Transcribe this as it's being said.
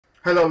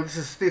Hello, this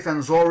is Stephen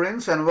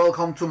Zorins and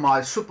welcome to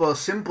my super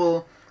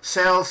simple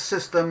sales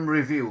system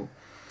review.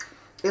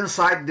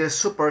 Inside this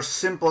super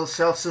simple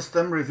sales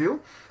system review,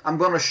 I'm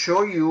going to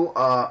show you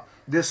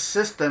this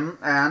system,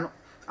 and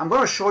I'm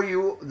going to show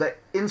you the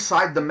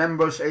inside the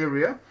members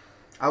area.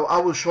 I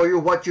will show you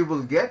what you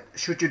will get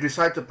should you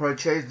decide to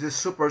purchase this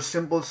super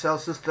simple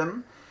sales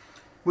system,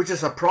 which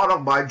is a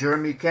product by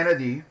Jeremy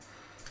Kennedy.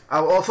 I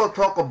will also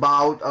talk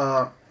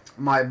about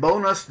my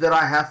bonus that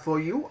I have for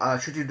you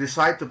should you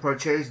decide to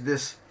purchase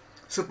this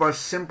super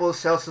simple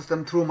sales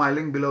system through my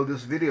link below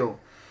this video.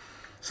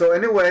 So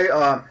anyway,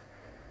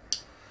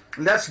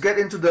 let's get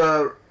into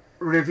the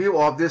review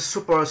of this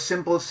super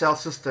simple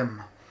sales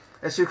system.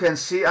 As you can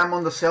see, I'm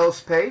on the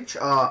sales page.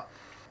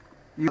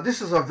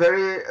 This is a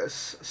very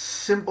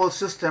simple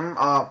system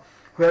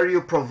where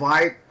you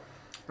provide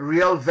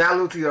real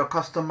value to your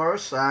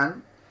customers,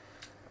 and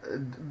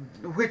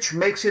which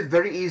makes it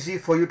very easy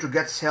for you to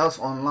get sales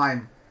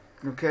online.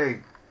 Okay,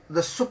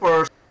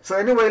 so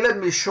anyway, let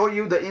me show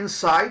you the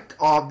inside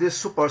of this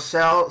super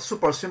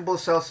simple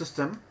sales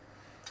system.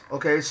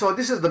 Okay, so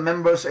this is the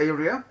members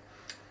area.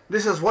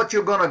 This is what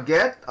you're gonna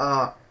get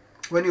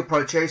when you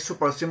purchase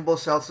super simple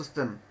sales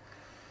system.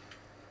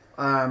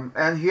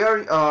 And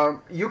here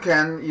you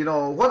can,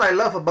 what I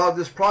love about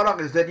this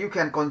product is that you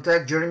can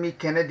contact Jeremy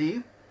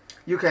Kennedy.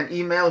 You can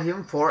email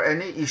him for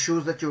any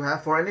issues that you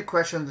have, for any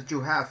questions that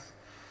you have.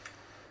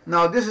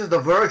 Now this is the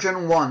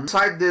version 1.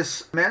 Inside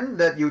this meant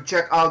that you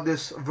check out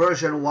this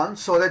version 1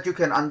 so that you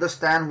can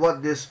understand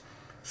what this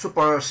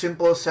super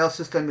simple sales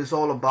system is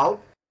all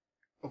about.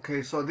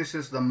 Okay, so this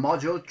is the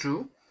module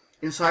 2.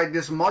 Inside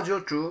this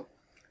module 2,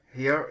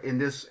 here in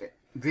this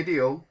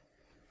video,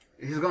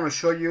 he's going to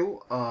show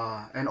you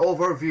an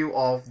overview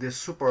of this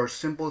super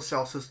simple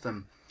sales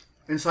system.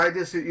 Inside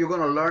this, you're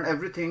going to learn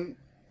everything.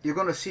 You're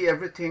going to see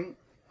everything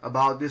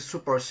about this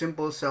super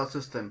simple sales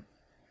system.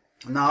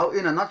 Now,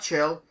 in a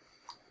nutshell,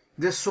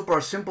 this super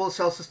simple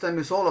sales system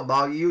is all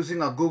about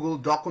using a Google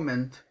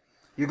document.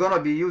 You're going to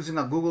be using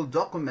a Google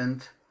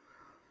document,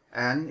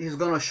 and he's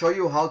going to show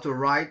you how to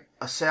write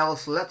a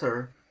sales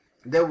letter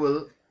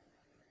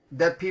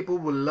that people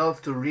will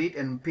love to read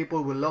and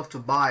people will love to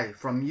buy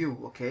from you.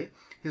 Okay,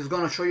 he's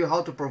going to show you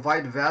how to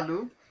provide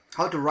value,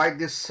 how to write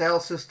this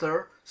sales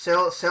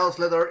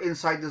letter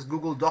inside this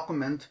Google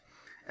document,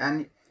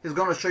 and he's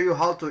going to show you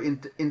how to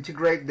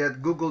integrate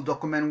that Google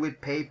document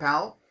with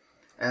PayPal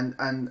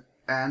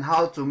and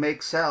how to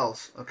make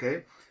sales.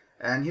 Okay,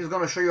 and he's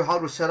going to show you how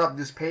to set up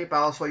this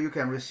PayPal so you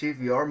can receive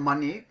your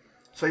money,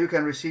 so you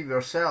can receive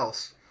your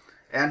sales,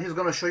 and he's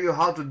going to show you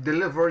how to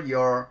deliver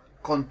your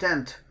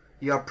content,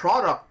 your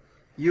product,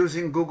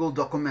 using Google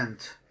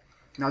document.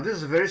 Now this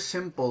is very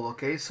simple.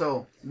 Okay,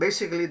 so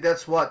basically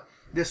that's what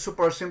this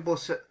super simple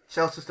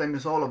sales system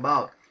is all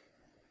about.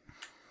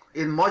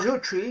 In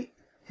module 3,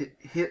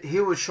 he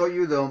will show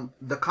you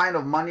the kind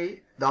of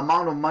money, the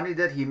amount of money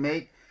that he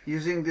made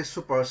using this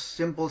super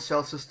simple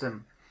sales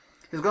system.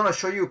 He's going to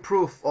show you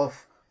proof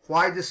of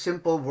why this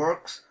simple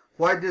works,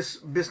 why this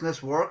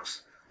business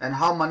works, and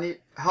how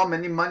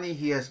many money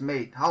he has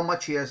made, how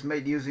much he has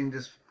made using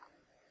this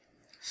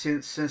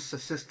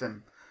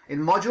system. In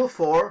module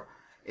 4,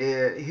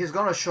 he's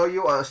going to show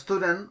you a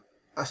student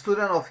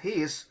of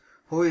his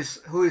who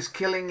is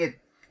killing it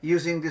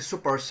using this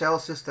super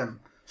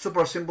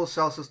simple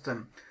sales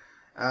system.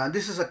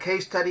 This is a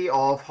case study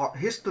of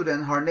his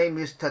student. Her name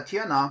is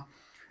Tatiana,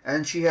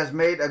 and she has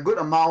made a good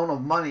amount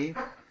of money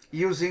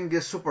using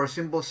this super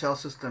simple sales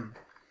system.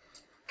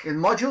 In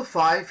module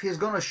 5, he's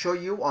going to show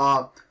you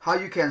how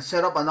you can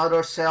set up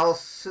another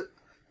sales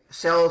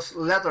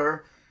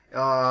letter.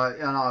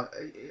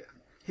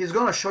 He's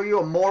going to show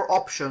you more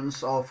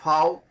options of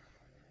how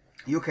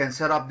you can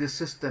set up this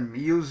system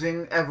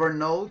using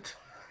Evernote.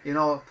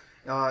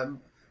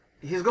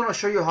 He's going to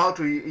show you how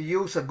to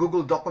use a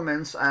Google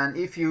Documents, and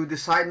if you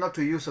decide not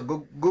to use a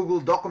Google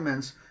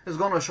Documents, he's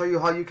going to show you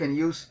how you can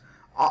use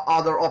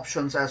other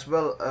options as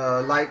well,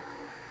 like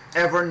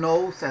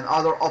Evernote and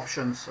other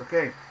options.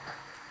 Okay.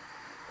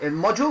 In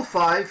module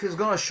 5, he's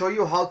going to show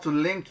you how to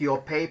link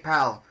your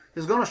PayPal.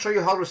 He's going to show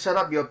you how to set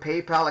up your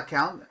PayPal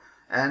account.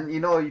 And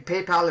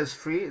PayPal is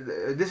free.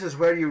 This is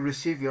where you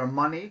receive your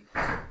money.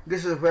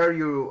 This is where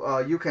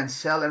you can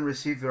sell and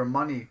receive your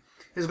money.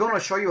 He's going to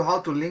show you how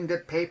to link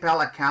that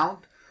PayPal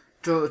account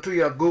to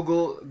your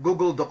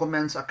Google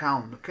Documents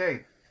account.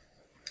 Okay.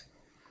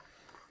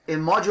 In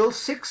module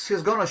 6,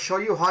 he's going to show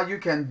you how you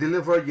can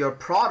deliver your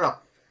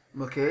product.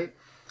 Okay.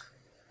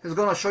 He's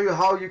going to show you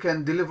how you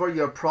can deliver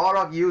your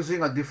product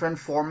using a different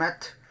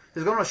format.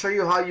 He's going to show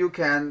you how you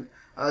can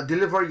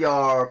deliver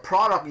your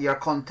product, your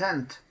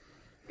content,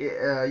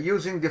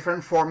 using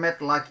different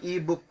format like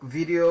ebook,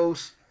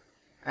 videos,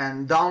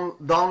 and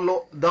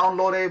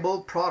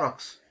downloadable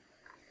products.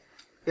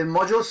 In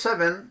module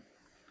 7,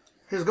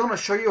 he's going to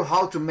show you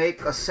how to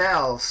make a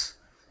sales.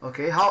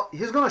 Okay,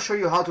 he's going to show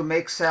you how to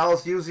make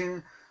sales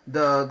using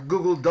the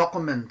Google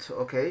document.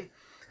 Okay,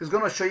 he's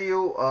going to show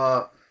you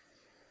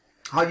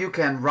how you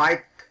can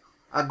write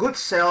a good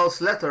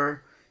sales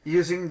letter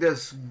using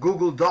this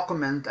Google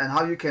document and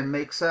how you can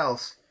make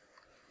sales.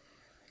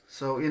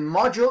 So in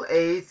module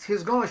 8,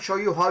 he's going to show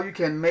you how you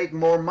can make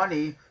more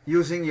money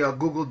using your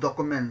Google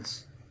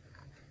Documents.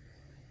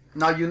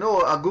 Now you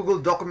know a Google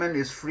document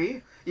is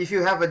free. If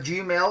you have a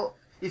Gmail,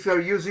 if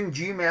you're using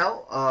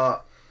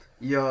Gmail,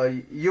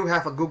 you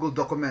have a Google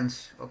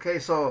Documents. Okay,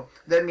 so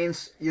that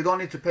means you don't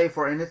need to pay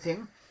for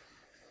anything.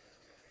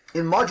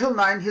 In module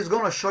 9, he's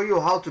going to show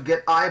you how to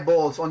get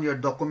eyeballs on your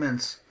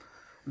documents.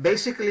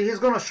 Basically, he's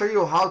going to show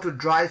you how to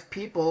drive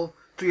people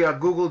to your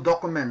Google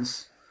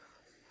Documents,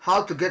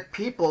 how to get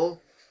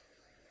people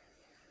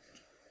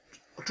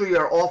to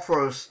your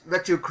offers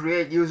that you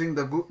create using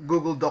the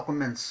Google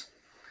Documents.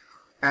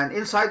 And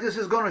inside this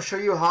is going to show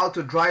you how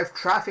to drive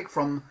traffic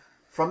from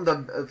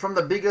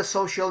the biggest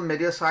social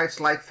media sites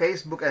like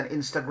Facebook and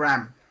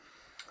Instagram.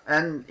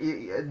 And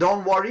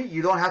don't worry,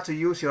 you don't have to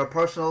use your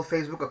personal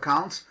Facebook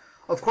accounts.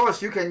 Of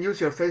course, you can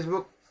use your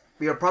personal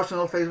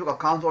Facebook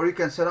account, or you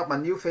can set up a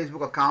new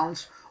Facebook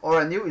account or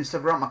a new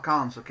Instagram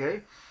account.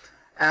 Okay,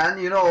 and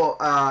you know,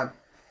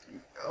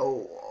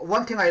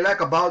 one thing I like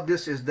about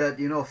this is that,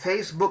 you know,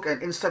 Facebook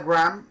and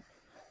Instagram,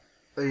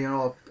 you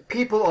know,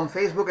 people on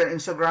Facebook and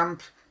Instagram,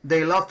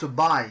 they love to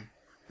buy.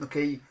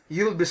 Okay,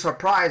 you'll be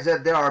surprised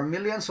that there are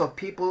millions of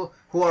people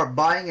who are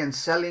buying and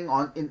selling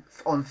on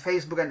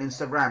Facebook and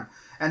Instagram.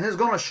 And he's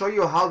going to show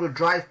you how to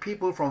drive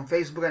people from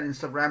Facebook and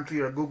Instagram to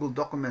your Google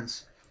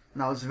Documents.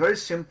 Now it's very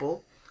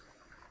simple.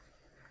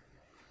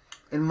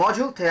 In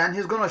module 10,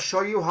 he's going to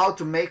show you how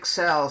to make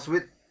sales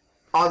with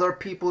other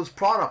people's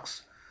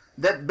products.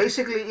 That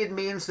basically it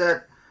means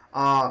that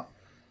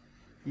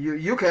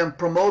you can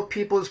promote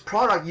people's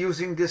product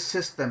using this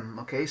system.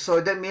 Okay,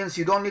 so that means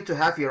you don't need to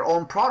have your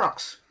own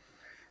products,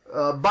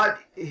 but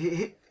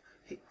he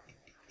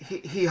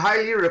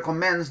highly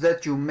recommends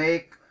that you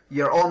make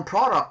your own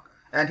product,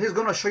 and he's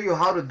going to show you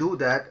how to do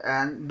that.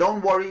 And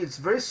don't worry, it's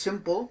very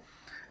simple.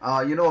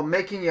 You know,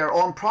 making your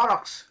own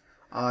products,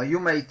 you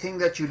may think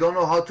that you don't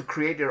know how to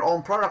create your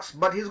own products,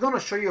 but he's going to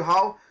show you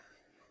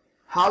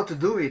how to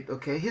do it.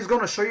 Okay, he's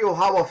going to show you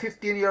how a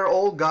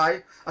 15-year-old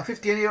guy,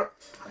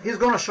 he's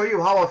going to show you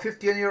how a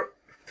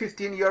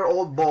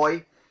 15-year-old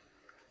boy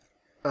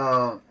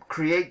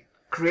create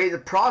a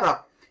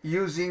product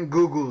using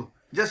Google,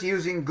 just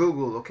using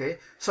Google. Okay,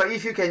 so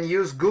if you can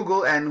use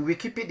Google and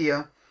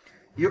Wikipedia,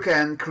 you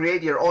can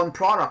create your own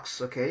products.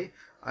 Okay,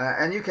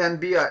 and you can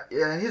be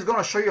he's going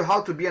to show you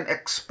how to be an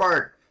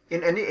expert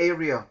in any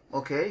area.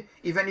 Okay,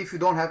 even if you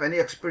don't have any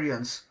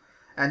experience.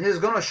 And he's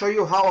going to show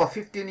you how a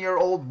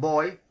 15-year-old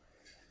boy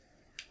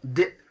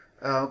did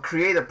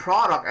create a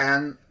product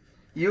and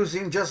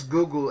using just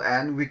Google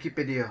and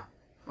Wikipedia.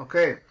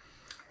 Okay,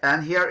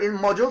 and here in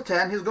module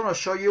 10, he's going to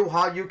show you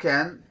how you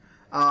can,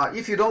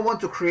 if you don't want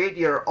to create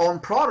your own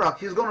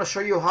product, he's going to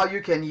show you how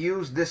you can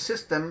use this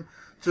system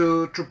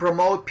to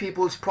promote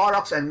people's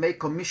products and make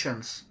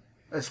commissions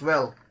as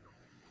well.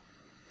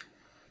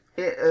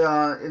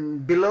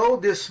 Below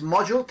this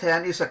module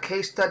 10 is a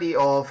case study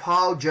of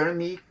how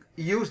Jeremy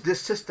used this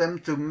system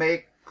to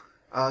make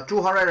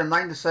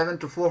 $297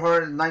 to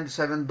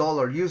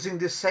 $497 using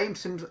this same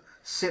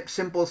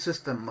simple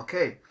system.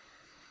 Okay,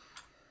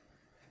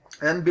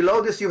 and below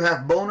this you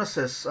have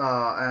bonuses,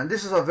 and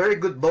this is a very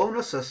good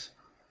bonuses.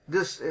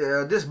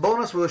 This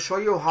bonus will show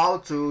you how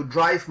to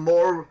drive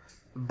more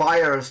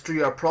buyers to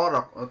your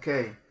product.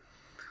 Okay,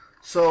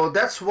 so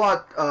that's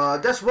what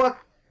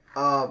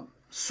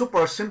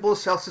super simple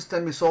sales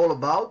system is all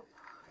about,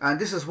 and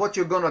this is what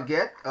you're gonna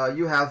get.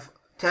 You have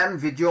 10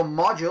 video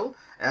module,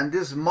 and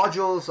these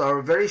modules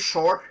are very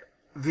short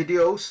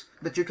videos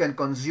that you can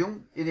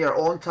consume in your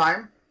own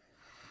time.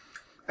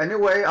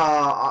 Anyway,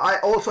 I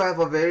also have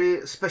a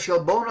very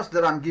special bonus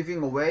that I'm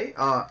giving away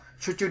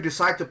should you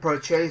decide to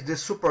purchase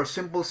this super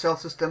simple sales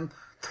system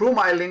through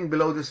my link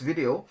below this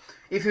video.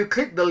 If you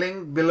click the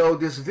link below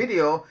this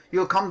video,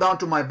 you'll come down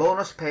to my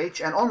bonus page,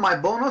 and on my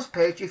bonus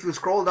page, if you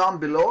scroll down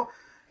below,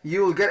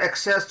 you will get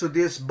access to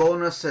these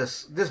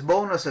bonuses,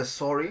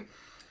 sorry.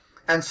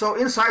 And so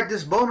inside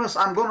this bonus,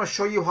 I'm going to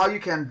show you how you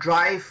can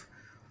drive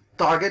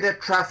targeted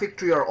traffic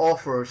to your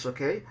offers.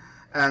 Okay,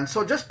 and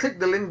so just click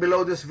the link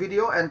below this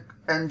video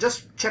and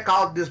just check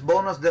out this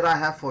bonus that I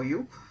have for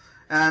you.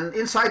 And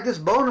inside this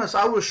bonus,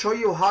 I will show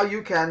you how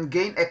you can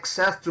gain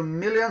access to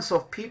millions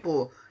of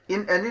people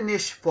in any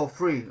niche for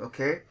free.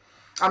 Okay,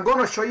 I'm going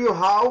to show you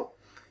how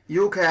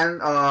you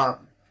can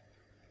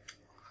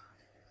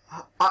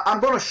I'm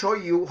going to show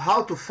you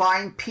how to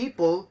find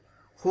people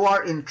who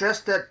are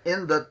interested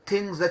in the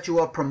things that you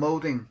are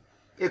promoting.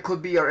 It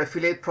could be your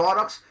affiliate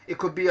products, it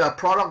could be a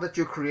product that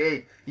you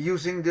create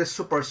using this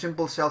super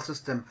simple sales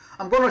system.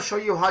 I'm going to show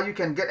you how you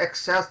can get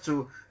access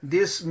to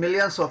these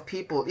millions of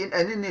people in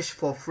any niche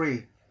for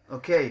free.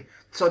 Okay,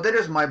 so that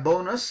is my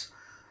bonus.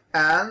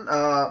 And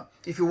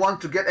if you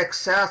want to get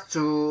access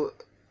to,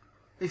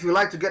 if you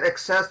like to get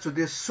access to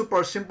this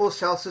super simple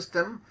sales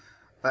system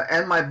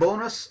and my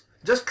bonus,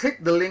 just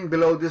click the link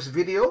below this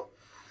video.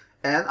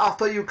 And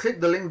after you click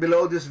the link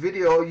below this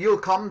video, you'll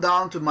come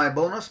down to my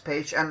bonus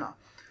page, and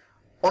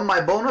on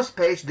my bonus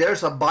page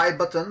there's a buy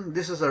button.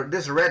 This is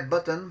this red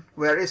button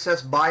where it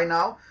says buy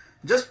now.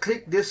 just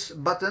click this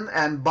button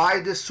and buy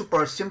this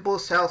super simple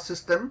sales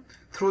system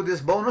through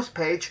this bonus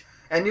page,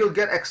 and you'll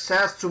get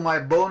access to my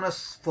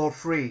bonus for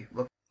free.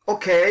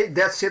 Okay,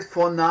 that's it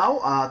for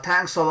now.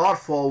 Thanks a lot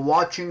for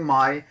watching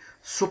my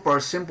super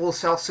simple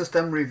sales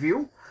system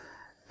review,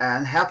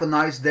 and have a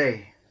nice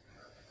day.